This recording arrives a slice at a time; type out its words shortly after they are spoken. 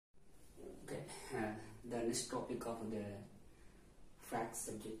next topic of the facts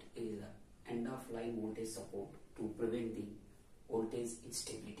subject is end of line voltage support to prevent the voltage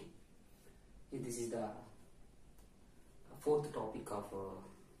instability. This is the fourth topic of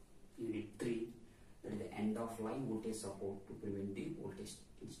Unit 3, that is the end of line voltage support to prevent the voltage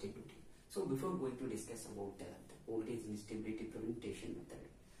instability. So before going to discuss about the voltage instability prevention method,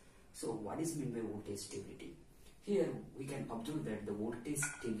 so what is meant by voltage stability? Here we can observe that the voltage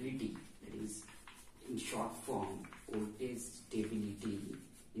stability, that is in short form voltage stability,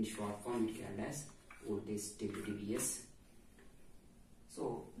 in short form it called as voltage stability Vs.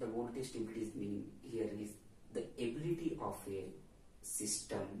 So the voltage stability is meaning here is the ability of a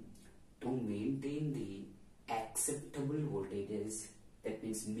system to maintain the acceptable voltages, that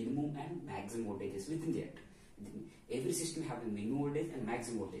means minimum and maximum voltages within that. Every system have a minimum voltage and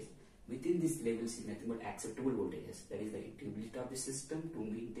maximum voltage. Within these levels is nothing but acceptable voltages. That is the ability of the system to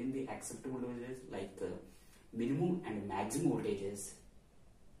maintain the acceptable voltages like minimum and maximum voltages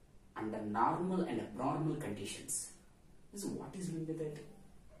under normal and abnormal conditions. So what is meant by that?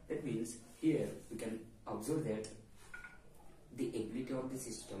 That means here we can observe that the ability of the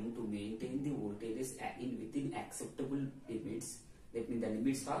system to maintain the voltages within acceptable limits. That means the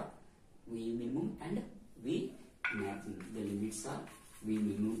limits are V minimum and V maximum. The limits are V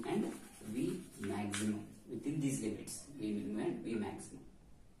minimum and V maximum. Within these limits, V minimum and V maximum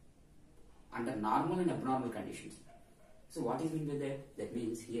under normal and abnormal conditions. So what is meant by that? That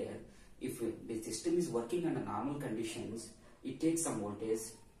means here, if the system is working under normal conditions, it takes some voltage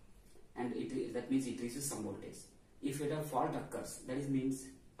and that means it reaches some voltage. If a fault occurs, that is means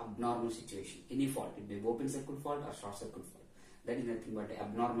abnormal situation. Any fault, it may be open circuit fault or short circuit fault. That is nothing but an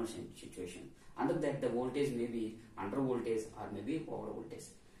abnormal situation. Under that, the voltage may be under voltage or maybe over voltage.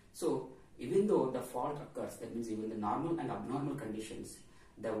 So even though the fault occurs, that means even the normal and abnormal conditions,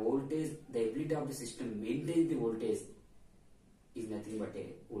 the voltage, the ability of the system maintain the voltage is nothing but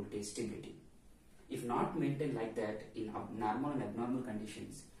a voltage stability. If not maintained like that in normal and abnormal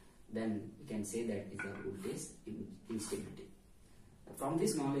conditions, then we can say that is a voltage instability. From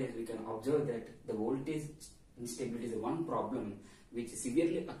this knowledge, we can observe that the voltage instability is one problem which is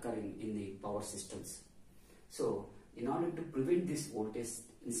severely occurring in the power systems. So in order to prevent this voltage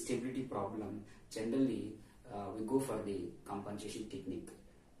instability problem, generally we go for the compensation technique.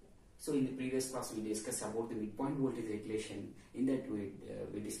 So in the previous class we discussed about the midpoint voltage regulation. In that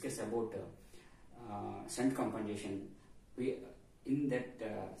we discussed about shunt compensation.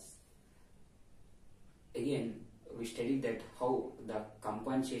 Again we studied that how the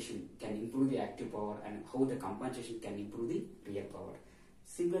compensation can improve the active power and how the compensation can improve the real power.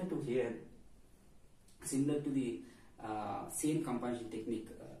 Similar to here, similar to the same compensation technique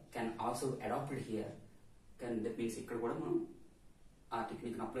can also adopted here. That means ఇక్కడ కూడా మనం ఆ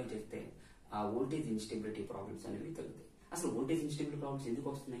technique apply చేస్తే ఆ voltage instability problems అనేవి తగ్గుతాయి. అసలు voltage instability problems ఎందుకు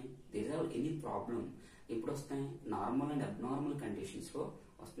వస్తున్నాయి? దేర్ ఆర్ ఎనీ ప్రాబ్లం ఎప్పుడు వస్తాయి? నార్మల్ అండ్ అబ్నార్మల్ కండిషన్స్ లో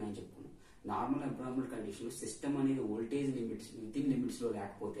వస్తున్నాయని చెప్పుకున్నాం. నార్మల్ అబ్నార్మల్ కండిషన్ లో సిస్టమ్ అనేది voltage limits with in limits లో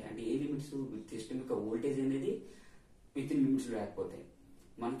లేకపోతే, అంటే ఏ లిమిట్స్ సిస్టమ్ యొక్క వోల్టేజ్ అనేది విత్ ఇన్ లిమిట్స్ లో లేకపోతే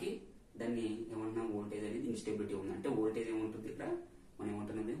మనకి దాన్ని ఏమంటున్నాం, వోల్టేజ్ అనేది ఇన్స్టెబిలిటీ ఉంది. అంటే వోల్టేజ్ ఏముంటుంది ఇక్కడ మనం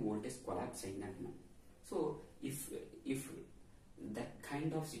ఏమంటున్నాం, వోల్టేజ్ కొలాప్స్ అయింది అంటున్నాం. So if that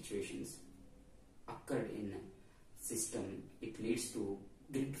kind of situations occurred in a system, it leads to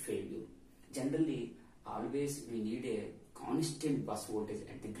grid failure. Generally, always we need a constant bus voltage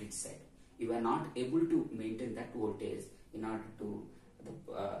at the grid side. You are not able to maintain that voltage in order to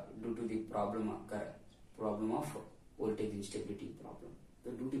due to the problem of voltage instability problem. So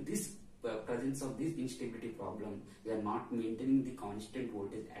due to this presence of this instability problem, we are not maintaining the constant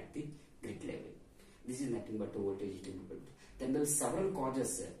voltage at the grid level. This is nothing but the voltage instability. Then there are several causes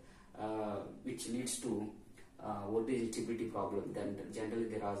which leads to voltage instability problem. Then generally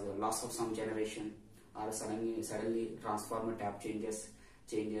there is a loss of some generation, or suddenly transformer tap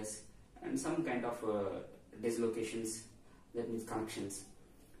changes and some kind of dislocations, that means connections.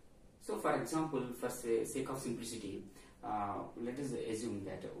 So for example, for sake of simplicity, let us assume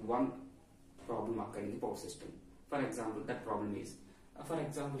that one problem occurs in the power system. For example, that problem is, for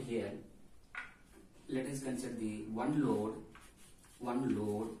example here, let us consider the one load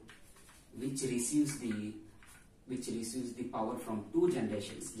which receives the power from two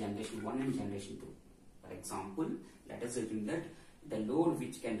generations, generation 1 and generation 2. For example, let us assume that the load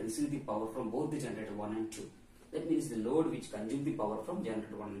which can receive the power from both the generator 1 and 2. That means the load which consumes the power from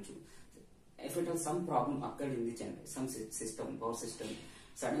generator 1 and 2. If it has some problem occurred in the some system, power system,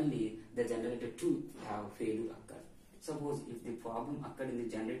 suddenly the generator 2 have failure occur. Suppose if the problem occurred in the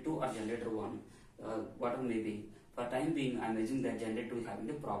generator 2 or generator 1, whatever may be, For time being, I am assuming that generator 2 is having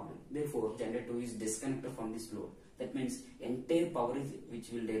a problem. Therefore, generator 2 is disconnected from this load. That means entire power is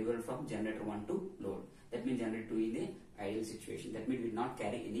which will deliver from generator 1 to load. That means generator 2 is in a ideal situation. That means it will not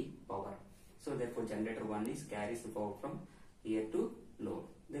carry any power. So therefore, generator 1 is carries the power from here to load.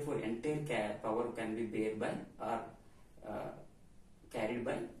 Therefore, entire power can be bear by or carried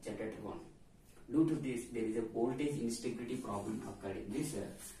by generator 1. Due to this, there is a voltage instability problem occurred in this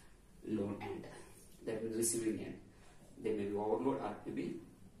load end. That means receiving end. There may be overload or may be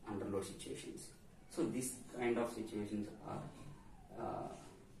underload situations. So this kind of situations are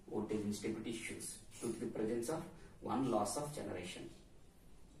voltage instability issues due to the presence of one loss of generation.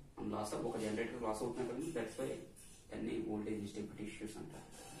 One loss of generator loss outunadi, that's why any voltage instability issues antaru.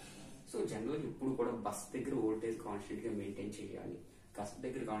 So generally ఇప్పుడు కూడా bus దగ్గర voltage constant గా maintain చేయాలి. Cusp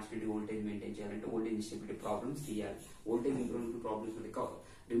దగ్గర constant voltage maintain చేయాలంటే voltage instability problems తీయాలి. Voltage improvement problems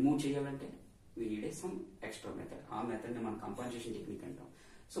remove చేయాలంటే we need some extra method. Our method is compensation technique.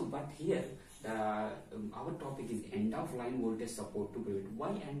 So but here our topic is end of line voltage support to prevent.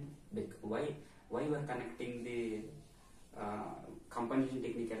 Why we are connecting the compensation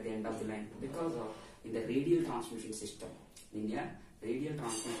technique at the end of the line? Because in the radial transmission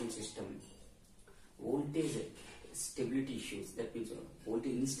system, voltage stability issues, that means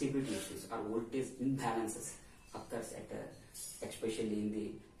voltage instability issues or voltage imbalances occurs at especially in the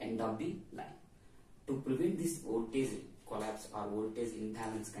end of the line. To prevent this voltage collapse or voltage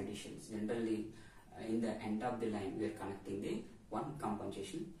imbalance conditions, generally in the end of the line we are connecting the one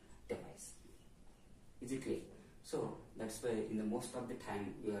compensation device. Is it clear? So that's why in the most of the time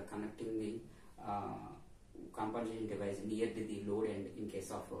we are connecting the compensation device near to the load end in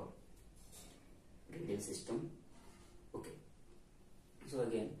case of radial system. Okay. So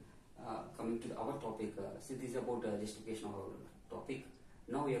again, coming to our topic, so this is about justification of our topic.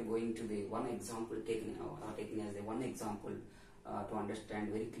 Now we are going to the one example taken as a one example to understand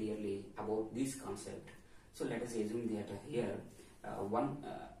very clearly about this concept. So let us assume that here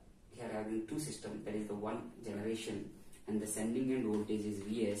here having two systems, that is the one generation, and the sending end voltage is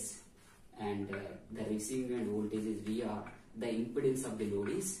Vs and the receiving end voltage is Vr. The impedance of the load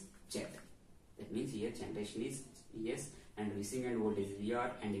is Z. That means here generation is Es and receiving end voltage is Vr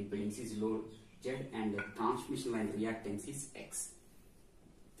and impedance is load Z and the transmission line reactance is X.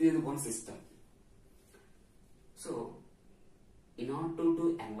 This is one system. So in order to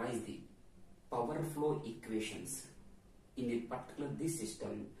analyze the power flow equations in a particular this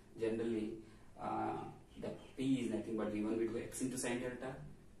system, generally the P is nothing but V1 V2 x into sin delta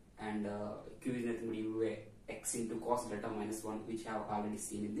and Q is nothing but U x into cos delta minus 1, which I have already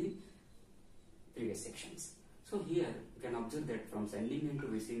seen in the previous sections. So here you can observe that from sending end to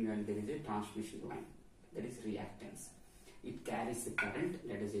receiving end there is a transmission line, that is reactance. It carries the current,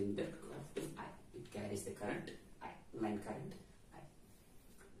 let us in that I. It carries the current I, line current I.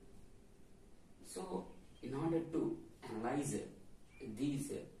 So in order to analyze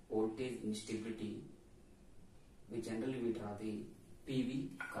these voltage instability, we generally draw the PV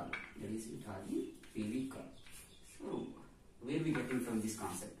curve. That is, we draw the PV curve. So where we getting from this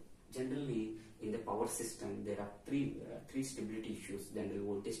concept? Generally in the power system there are three stability issues: generally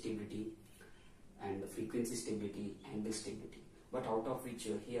voltage stability, and the frequency stability, angle stability. But out of which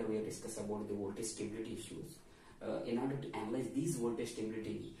here we have discussed about the voltage stability issues. In order to analyze these voltage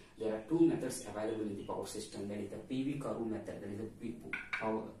stability, there are two methods available in the power system. That is the PV curve method, that is the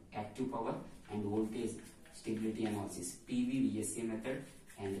power, active power and voltage stability analysis, PV VSA method,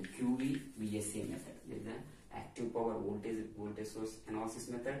 and QV VSA method. There is the active power voltage source analysis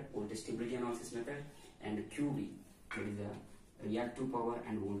method, voltage stability analysis method, and QV, that is the reactive power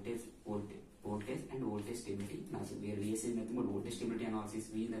and voltage and voltage stability analysis. Where VSA is nothing but voltage stability analysis,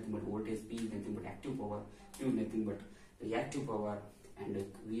 V is nothing but voltage, P is nothing but active power, Q is nothing but reactive power, and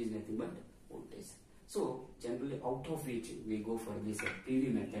V is nothing but voltage. So generally out of which we go for this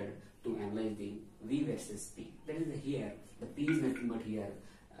PV method to analyze the V versus P. That is here the P is nothing but here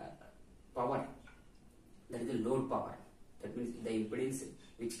power, that is the load power. That means the impedance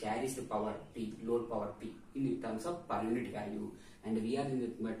which carries the power P, load power P in terms of per unit value, and VR is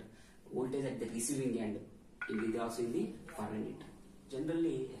nothing but voltage at the receiving end, it is also in the per unit.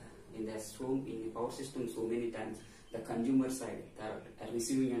 Generally in the power system, so many times the consumer side, the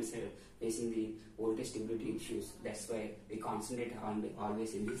receiving end side facing the voltage stability issues. That's why we concentrate on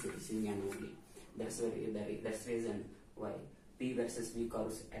always in this receiving end only. That's the reason why P versus V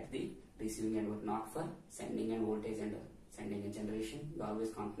curves at the receiving end, but not for sending end voltage and sending end generation. We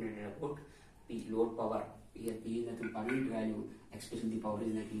always concentrate about P, load power. Here P is nothing per unit value, especially the power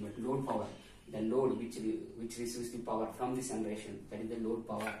is nothing but load power. The load which receives the power from the generation, that is the load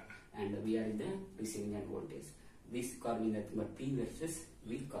power, and we are in the receiving end voltage. This curve is nothing but P versus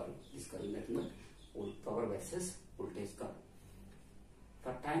V curve. This curve is nothing but power versus voltage curve.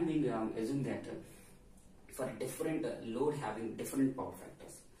 For time being, assume that for different load having different power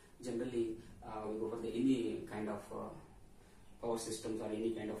factors. Generally, we go for any kind of power systems or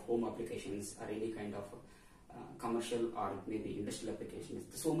any kind of home applications or any kind of commercial or maybe industrial applications.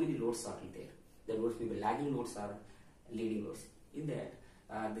 So many loads are there. The loads may be lagging loads or leading loads. In that,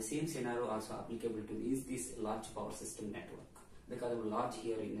 the same scenario also applicable to is this large power system network. Because of large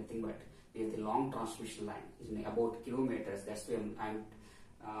here is nothing but we have the long transmission line is about kilometers. That's why I'm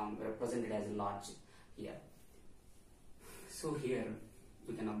represented as large here. So here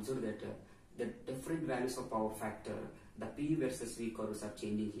we can observe that the different values of power factor, the P versus V curves are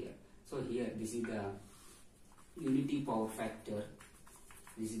changing here. So here this is the unity power factor.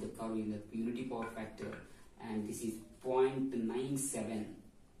 This is the curve in the unity power factor, and this is 0.97.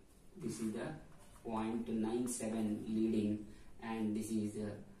 This is the 0.97 leading, and this is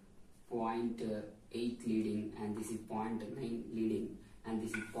 0.8 leading, and this is 0.9 leading, and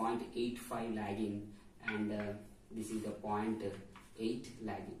this is 0.85 lagging, and this is the 0.8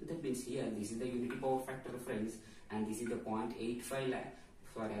 lagging. That means here this is the unity power factor reference, and this is the 0.85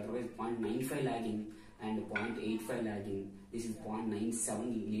 otherwise 0.95 lagging and 0.85 lagging. This is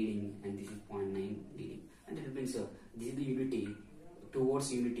 0.97 leading, and this is 0.9 leading. And that means this is the unity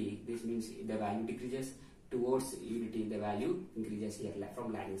towards unity. This means the value decreases, towards unity the value increases here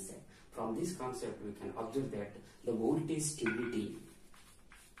from lagging side. From this concept we can observe that the voltage stability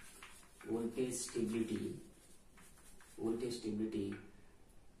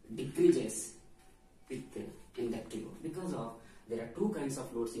decreases with inductive load, because of there are two kinds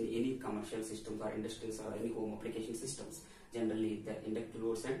of loads in any commercial systems or industries or any home application systems. Generally the inductive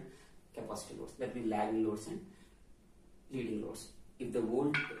loads and capacitive loads, that means lagging loads and leading loads. If the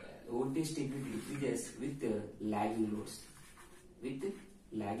voltage stability decreases with lagging loads,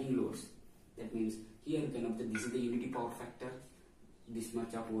 that means here you can observe this is the unity power factor, this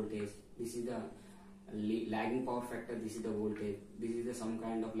much of voltage, this is the lagging power factor, this is the voltage, this is the some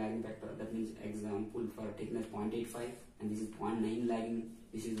kind of lagging factor. That means example for taking as 0.85, and this is 0.9 lagging,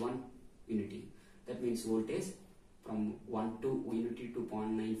 this is 1 unity. That means voltage from 1 to unity to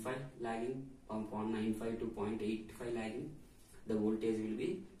 0.95 lagging, from 0.95 to 0.85 lagging, the voltage will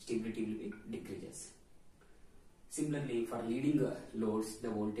be, stability will be decreases. Similarly, for leading loads, the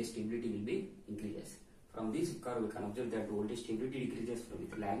voltage stability will be increases. From this curve, we can observe that voltage stability decreases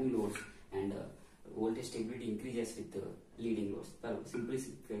with lagging loads, and voltage stability increases with leading loads. For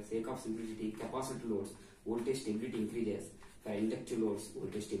sake of simplicity, capacitive loads, voltage stability increases. For inductive loads,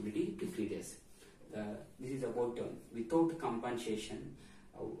 voltage stability decreases. This is about without compensation.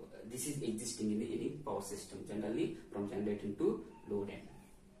 This is existing in any power system, generally from generating to load end.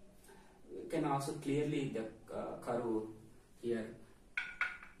 We can also clearly the curve here.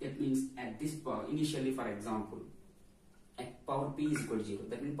 That means at this power, initially for example, at power P is equal to 0.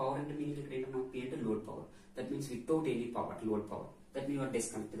 That means power into meaning P into load power. That means without any power, load power. That means you are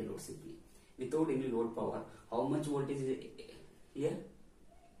disconnected the load simply. Without any load power, how much voltage is here?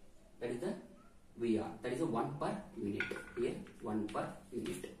 That is the VR. That is a 1 per unit. Here 1 per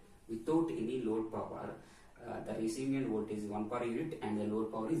unit. Without any load power, the receiving end voltage is 1 per unit and the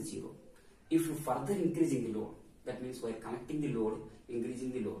load power is 0. If you further increasing the load, that means while connecting the load,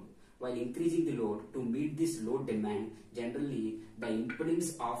 increasing the load. While increasing the load, to meet this load demand, generally the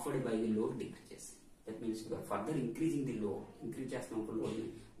impedance offered by the load decreases. That means we are further increasing the load,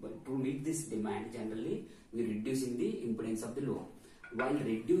 but to meet this demand, generally we are reducing the impedance of the load. While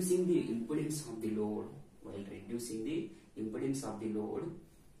reducing the impedance of the load,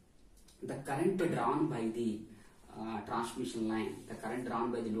 the current drawn by the transmission line, the current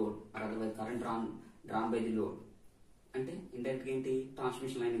drawn by the load, or otherwise current drawn by the load, అంటే indirect గా ఏంటి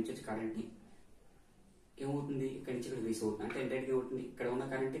transmission line నుంచి వచ్చి current ఏమవుతుంది ఇక్కడ నుంచి ఇక్కడ రీస్ అవుతుంది అంటే ఇండైరెక్ట్ గా ఏమవుతుంది ఇక్కడ ఉన్న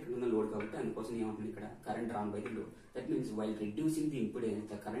కరెంట్ ఇక్కడ ఉన్న లోడ్ కాబట్టి అందుకోసం ఏమవుతుంది ఇక్కడ current drawn by the load that means while reducing the impedance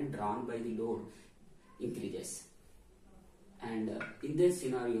the current drawn by the load increases and in this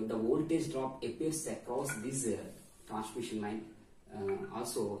scenario the voltage drop appears across this transmission line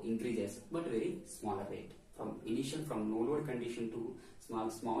also increases but very smaller rate from initial from no load condition to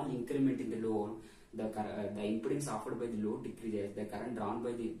small increment in the load. The impedance offered by the load decreases, the current drawn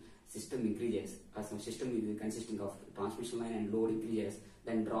by the system increases, as the system is consisting of transmission line and load increases,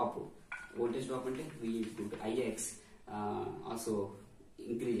 then voltage drop ante V equal to Ix also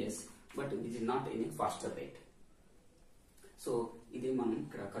increases, but this is not in a faster rate. So ఇదే మనం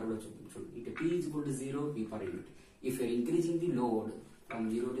ఇక్కడ కర్వ్లో చూపించాం. If P is equal to 0 P per unit, if you are increasing the load from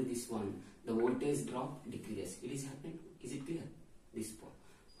 0 to this one, the voltage drop decreases. It is happening. Is it clear? This point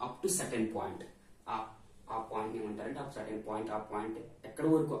up to certain point. ఆ point ఏమంటారంటే ఆ certain point, ఆ point ఎక్కడ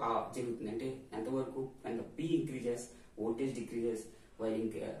వరకు జరుగుతుంది అంటే ఎంతవరకు when the P increases, voltage decreases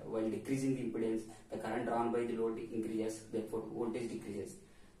while decreasing the impedance, the current drawn by the load increases, therefore voltage decreases,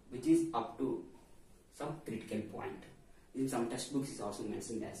 which is up to some critical point. In some textbooks is also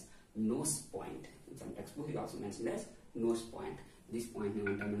mentioned as nose point. In some textbooks is also mentioned as nose point. This point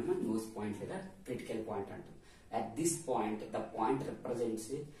ఏమంటాం nose point లేదా critical point అంటాం. At this point, the point represents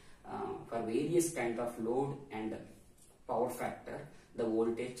for various kind of load and power factor, the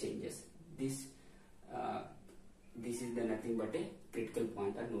voltage changes. This is the nothing but a critical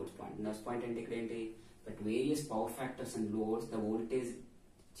point or nose point. Nose point అంటే ఇక్కడ ఏంటి? But various power factors and loads, the voltage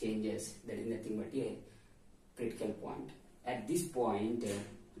changes. That is nothing but a critical point. At this point,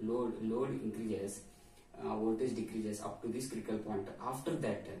 load increases, voltage decreases up to this critical point. After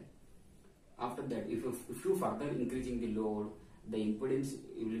that, if you further increasing the load, the impedance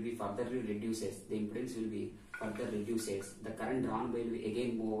will be further reduces. The impedance will be further reduces. The current drawn by will be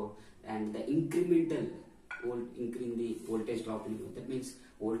again more, and the incremental increase the voltage drop will be. That means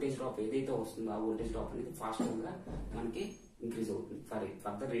voltage drop ఏదైతే వస్తుందో ఆ voltage drop అనేది faster గా మనకి increase అవుతుంది.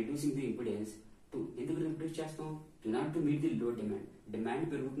 Further reducing the impedance to ఎందుకు reduce చేస్తాం? To not to meet the load demand. Demand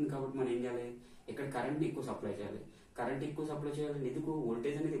పెరుగుతుంది కాబట్టి మనం ఏం చేయాలి? ఇక్కడ కరెంట్ ఎక్కువ సప్లై చేయాలి. కరెంట్ ఎక్కువ సప్లై చేయాలి ఎందుకు?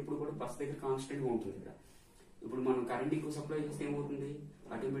 వోల్టేజ్ అనేది ఎప్పుడు కూడా బస్ దగ్గర కాన్స్టెంట్ గా ఉంటుంది. ఇక్కడ ఇప్పుడు మనం కరెంట్ ఎక్కువ సప్లై చేస్తే ఏమవుతుంది?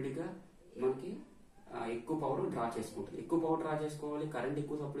 ఆటోమేటిక్ గా మనకి ఎక్కువ పవర్ డ్రా చేసుకుంటుంది. ఎక్కువ పవర్ డ్రా చేసుకోవాలి, కరెంట్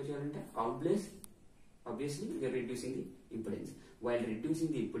ఎక్కువ సప్లై చేయాలంటే obviously we are reducing the impedance. While reducing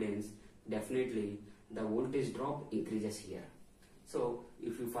the impedance, definitely the voltage drop increases here. So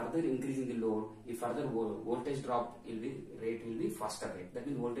if you further increasing the load, if further voltage drop rate will be faster rate. That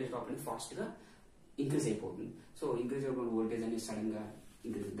means voltage drop is faster increase అయిపోతుంది. So increase of voltage అనేది sudden గా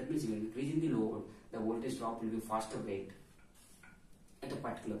increase. That means when increasing the load, the voltage drop will be faster rate at a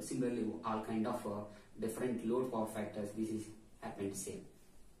particular. Similarly, all kind of different load power factors, this is happened same.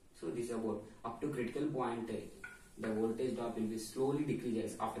 So this is about up to critical point, the voltage drop will be slowly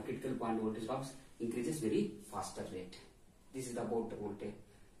decreases. After critical point, voltage drops increases very faster rate. This is about the voltage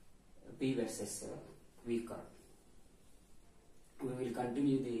P versus V curve. We will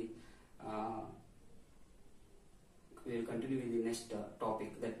continue with the next topic.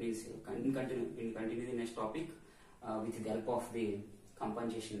 That means we will continue the next topic with the help of the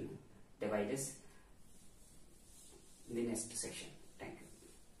compensation dividers in the next section.